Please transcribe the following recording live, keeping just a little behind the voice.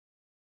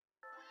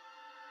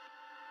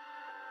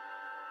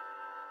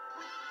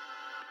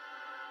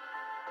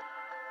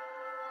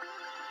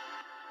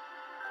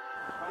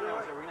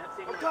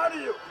I'm tired of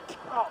you!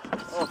 Oh,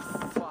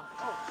 fuck.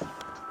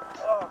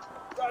 Oh,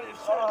 I'm tired of your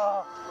shit!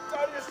 I'm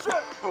tired of your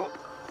shit!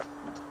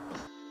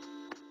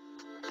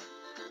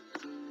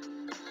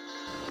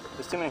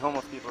 There's too many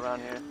homeless people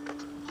around here.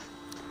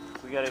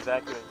 We gotta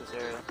evacuate this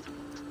area.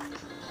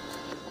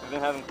 We've been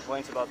having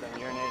complaints about them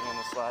urinating on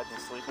the slides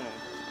and sleeping and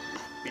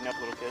beating up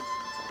little kids.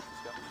 So,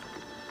 let's go.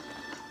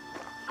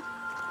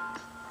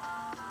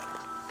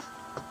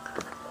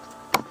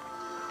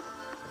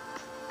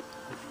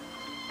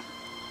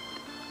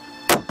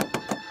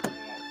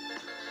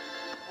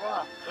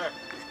 Sir,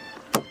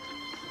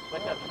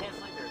 wake up. You can't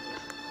sleep here, sir.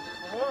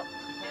 You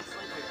can't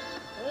sleep here.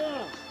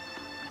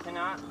 You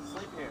cannot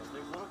sleep here.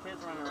 There's little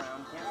kids running around.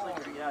 You can't sleep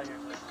here. Get out of here,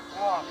 sir.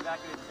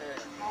 Evacuate this area.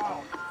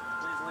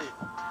 Please leave.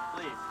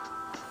 Please.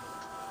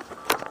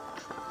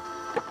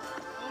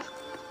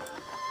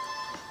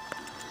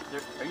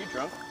 Are you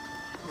drunk?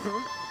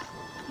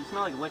 You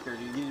smell like liquor,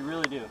 dude. You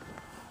really do.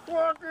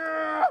 Fuck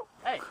you!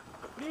 Hey,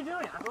 what are you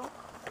doing, asshole?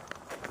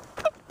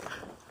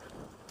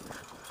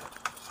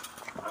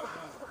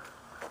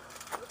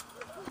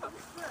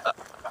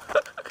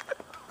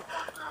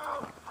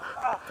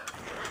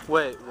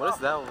 Wait, what is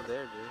that over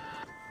there, dude?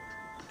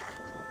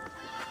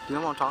 You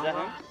know what I'm talking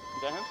about?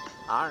 Is that him?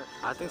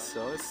 I think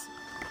so. It's...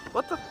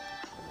 What the... Yeah,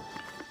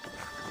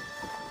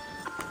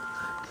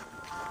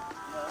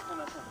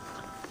 that's him.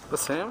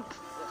 That's him? Yeah.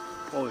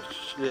 Holy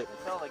shit. I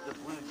can tell, like, the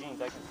blue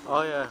jeans. I can see.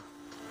 Oh, yeah.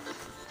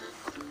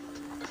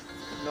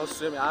 No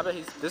swimming. I bet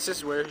this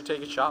is where he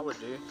take a shot with,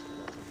 dude. You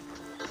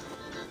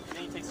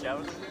think he takes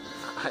showers in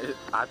here?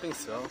 I think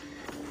so.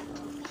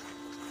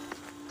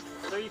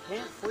 Sir, you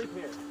can't sleep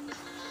here.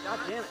 God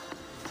damn it.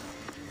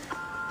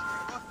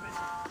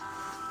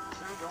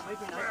 Sir, don't make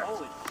me nice.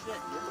 Holy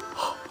shit,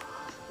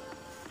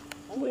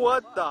 dude.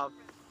 What the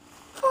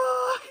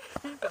fuck?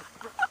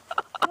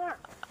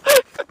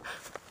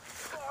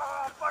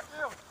 Fuck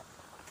you!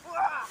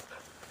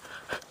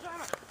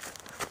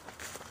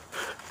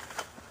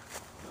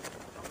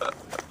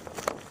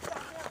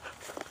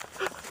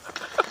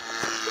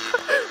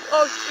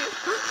 Oh shit!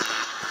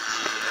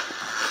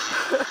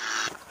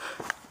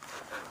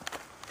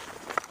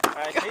 I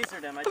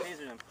tasered him.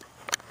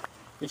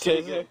 You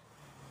tasered?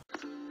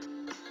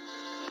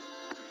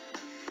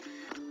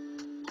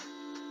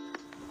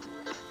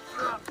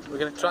 We're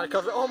gonna try to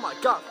cover it. Oh my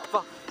god!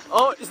 Fuck!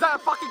 Oh, is that a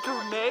fucking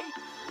grenade?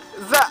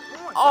 Is that?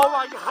 Oh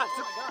my god!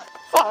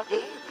 Fuck!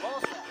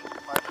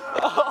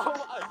 Oh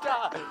my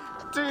god!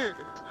 Dude!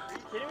 Are you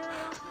kidding me right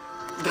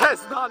now?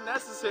 That's not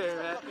necessary,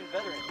 man. Fucking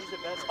veteran. He's a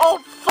veteran. Oh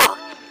fuck!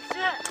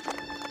 Shit!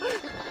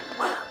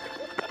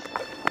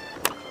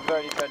 We've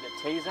already tried to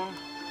tase him,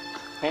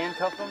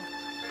 handcuff him.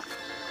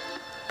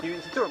 He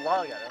threw a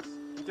log at us.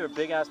 He threw a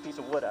big ass piece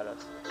of wood at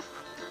us.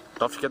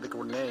 Don't forget the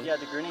grenade. Yeah,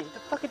 the grenade. He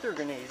fucking threw a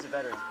grenade. He's a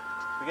veteran.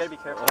 We gotta be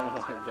careful. Oh my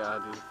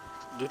god, dude.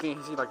 Do you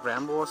think he's like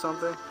Rambo or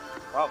something?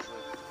 Probably.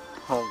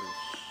 Holy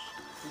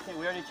shit.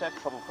 We already checked a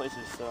couple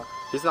places, so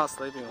he's not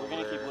sleeping over we're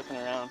there. gonna keep looking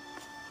around.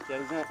 Yeah,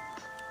 he's not.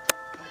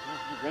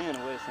 He ran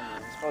away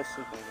somewhere. He's probably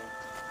sleeping again.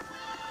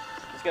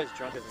 This guy's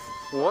drunk as a...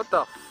 What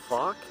the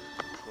fuck?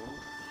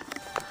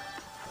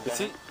 Is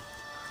he? Are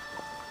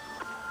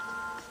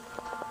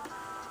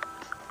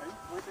you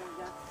sleeping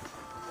again?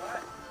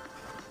 What?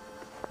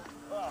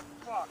 Oh,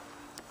 fuck.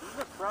 This is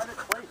a private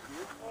place,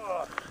 dude.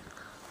 Oh.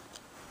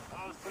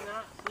 Do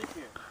not sleep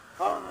here.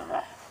 Oh,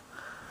 no.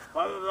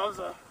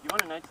 You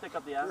want a nightstick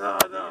up the ass? No,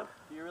 no.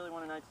 Do you really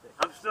want a nightstick?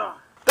 I'm stuck.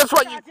 That's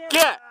what you Get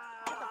get!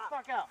 the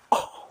fuck out.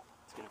 Oh.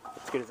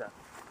 Let's get his out.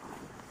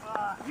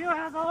 You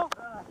asshole!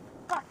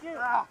 Fuck you!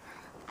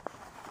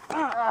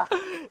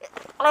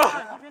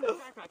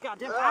 God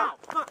damn it! Ow!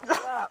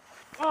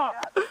 Fuck!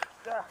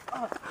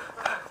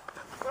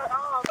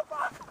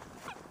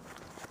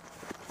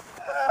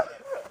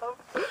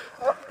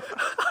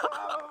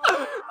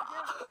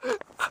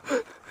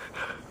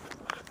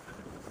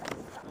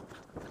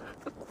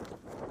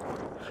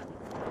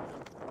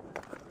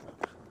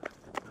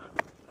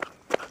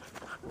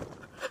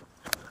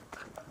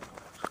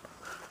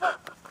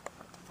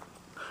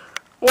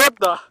 What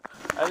the?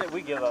 I think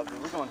we give up, dude.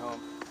 We're going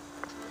home.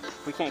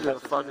 We can't Yeah, go.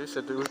 fuck this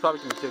shit, dude. We're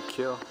probably gonna get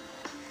killed.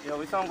 Yo,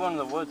 we saw him going to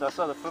the woods. I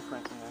saw the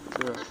footprints in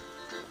there. Yeah.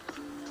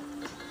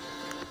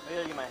 I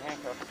gotta get my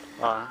handcuffs.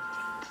 Alright.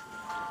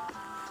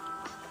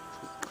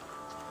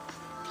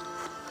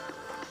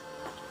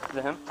 Is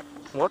it him?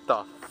 What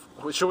the?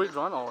 Should we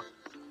run or?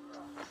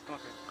 Come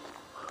up here.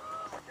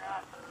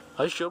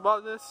 Are you sure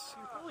about this?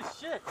 Dude, holy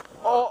shit!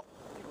 Oh!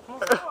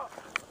 Dude, come on.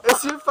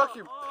 Is he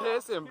fucking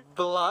piss and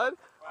blood?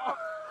 Oh!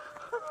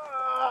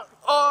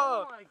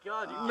 Oh my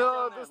god, dude.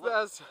 No, that's...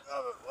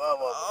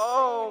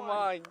 Oh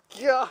my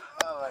god!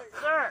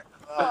 Sir!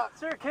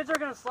 Sir, kids are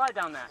gonna slide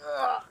down that.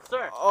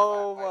 Sir!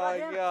 Oh my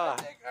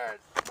god!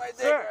 My dick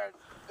Sir.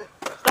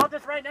 hurts. Stop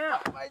this right now!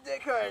 My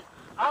dick hurts.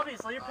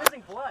 Obviously, you're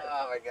pissing blood.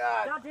 Oh my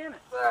god. God damn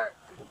it. Sir.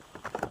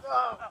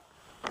 Oh.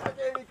 I can't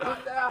even calm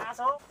down.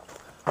 Asshole!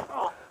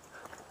 Oh.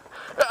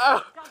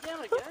 God damn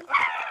it again!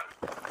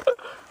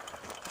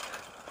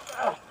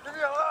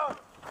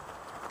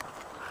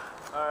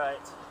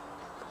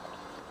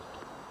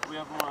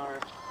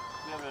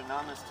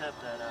 gotten this tip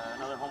that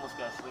another homeless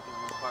guy's sleeping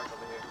in this park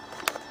over here.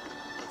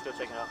 Let's go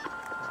check it out.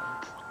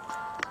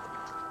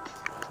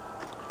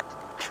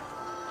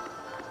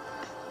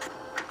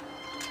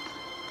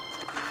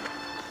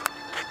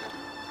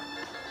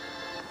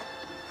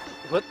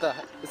 What the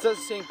heck? Is that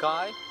the same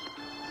guy?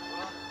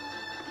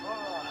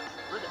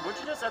 Weren't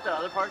you just at the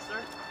other park, sir?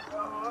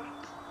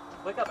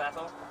 Wake up,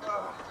 asshole.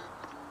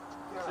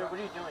 Sir, what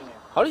are you doing here?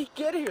 How did he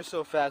get here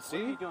so fast, What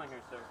are you dude? doing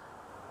here, sir?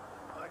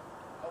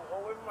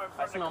 With my I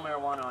friend. smell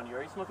marijuana on you.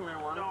 Are you smoking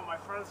marijuana? No, my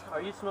friend's coming.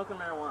 Are you smoking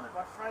marijuana?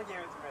 My friend gave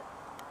it to me.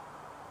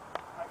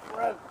 My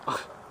friend.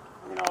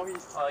 You know,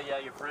 he's... Oh yeah,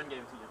 your friend gave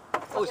it to you.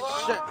 Oh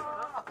shit!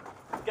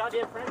 Your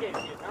goddamn friend gave it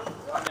to you,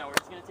 huh? No, we're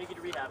just gonna take you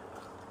to rehab.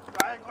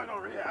 I ain't going to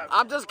rehab.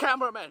 I'm just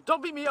cameraman.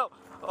 Don't beat me up.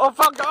 Oh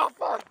fuck! Oh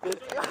fuck!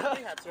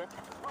 Rehab, sir.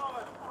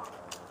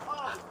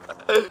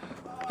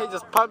 He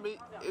just punched me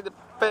in the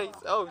face.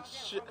 Oh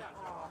shit!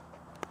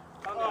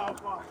 Calm Oh, down.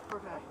 fuck.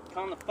 Okay.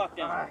 Calm the fuck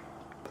down. Alright.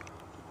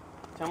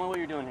 Tell me what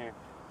you're doing here.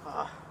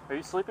 Are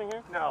you sleeping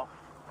here? No.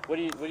 What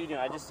are you doing?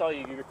 I just saw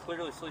you. You're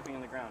clearly sleeping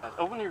in the ground.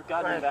 Open your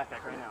goddamn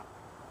backpack right now.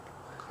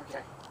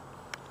 Okay.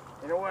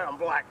 You know what? I'm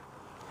black.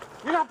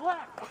 You're not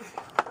black.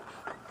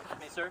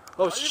 Hey, sir.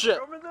 Oh Are you shit!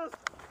 filming this?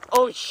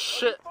 Oh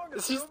shit!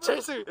 Is he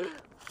chasing me?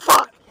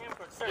 Fuck!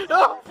 Sir,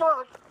 Oh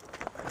fuck!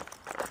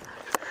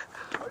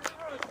 Are you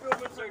really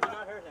filming sir, do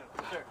not hurt him.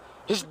 Sir,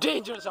 He's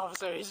dangerous,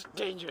 officer. He's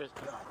dangerous.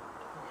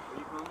 are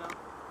you calm now?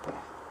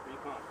 Are you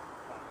calm?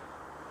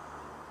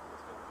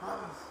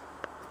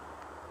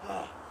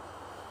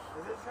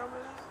 Is it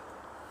filming this?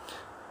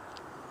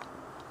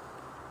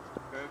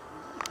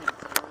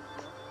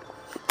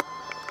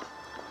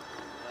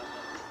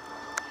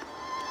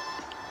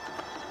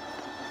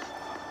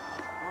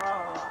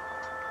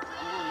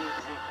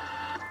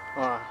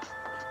 Alright.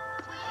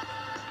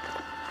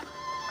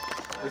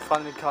 We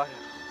finally caught him.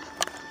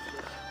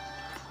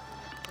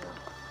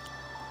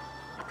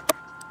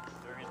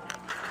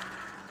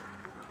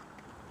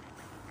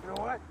 You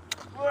know what?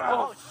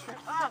 Oh shit!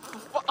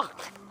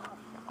 Fuck!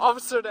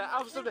 Officer there!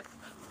 Officer there!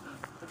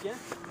 Again?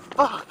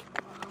 Fuck!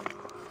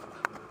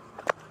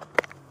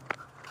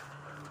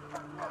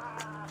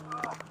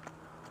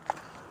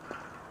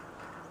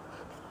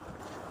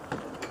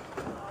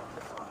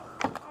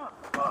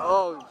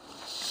 Oh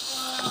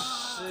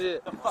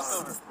shit! The fuck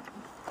over.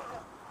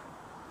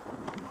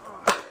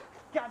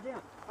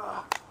 Goddamn.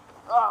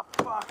 Oh,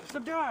 fuck.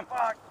 Subdue him.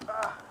 Fuck.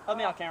 Help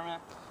me out, cameraman.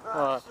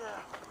 What?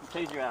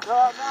 Tase your ass.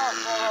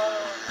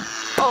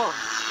 Oh!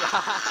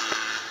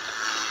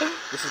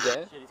 Is he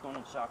dead? Shit, he's going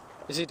into shock.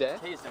 Is he dead?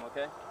 Tase him,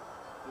 okay?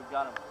 We've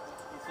got him.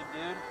 He's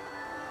subdued.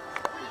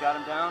 We got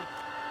him down.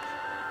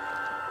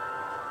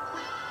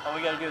 All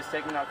we gotta do is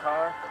take him in our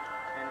car,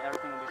 and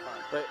everything will be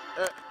fine. Wait,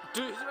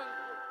 dude, he's ready.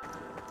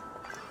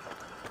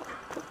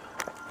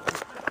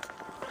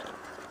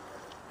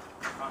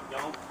 Come on,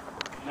 don't.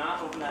 Do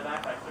not open that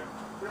backpack, sir.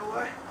 You know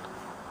what?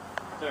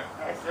 Sir.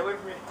 Hey, stay away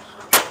from me.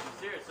 I'm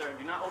serious, sir.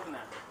 Do not open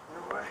that. You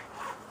know what?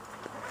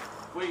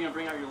 What, are you gonna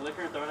bring out your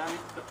liquor and throw it at me?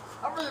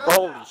 I'm really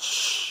Holy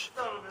shit!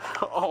 Son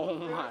of a- Oh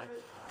my!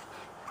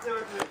 Stay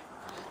with me.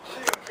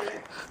 Stay with me.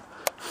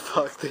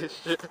 Fuck this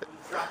shit!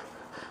 Drop it.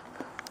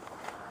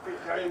 Wait,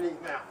 get on your knees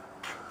now.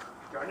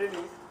 Get on your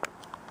knees.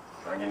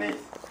 Get on your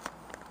knees.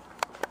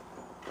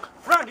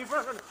 Run, you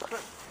run!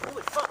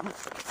 Holy fuck!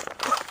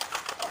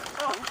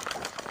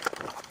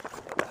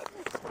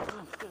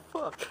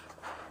 Fuck!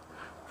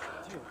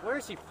 Dude, where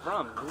is he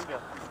from? We go.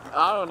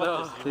 I don't Fuck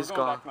know. this, dude. He's We're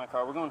going gone. back to my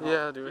car. We're going home.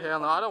 Yeah, dude. Hell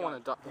no, I don't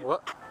want to die.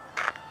 What?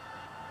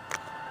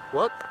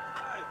 What?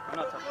 I'm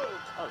not talking.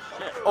 Oh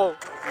shit. Oh,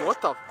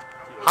 what the?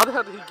 How the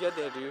hell did he get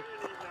there, dude?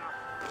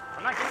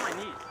 I'm not getting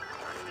my knees.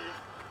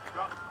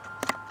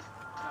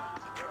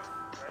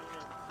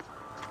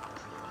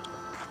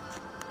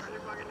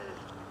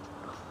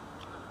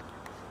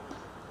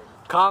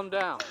 Calm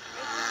down.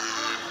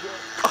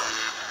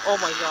 Oh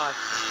my god.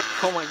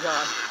 Oh my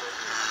god.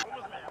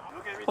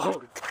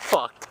 Holy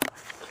fuck.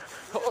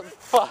 Holy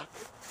fuck.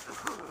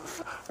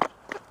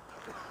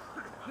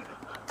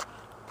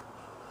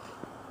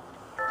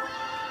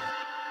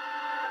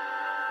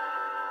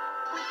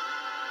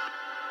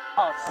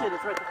 Oh shit,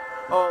 it's right there.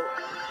 Oh.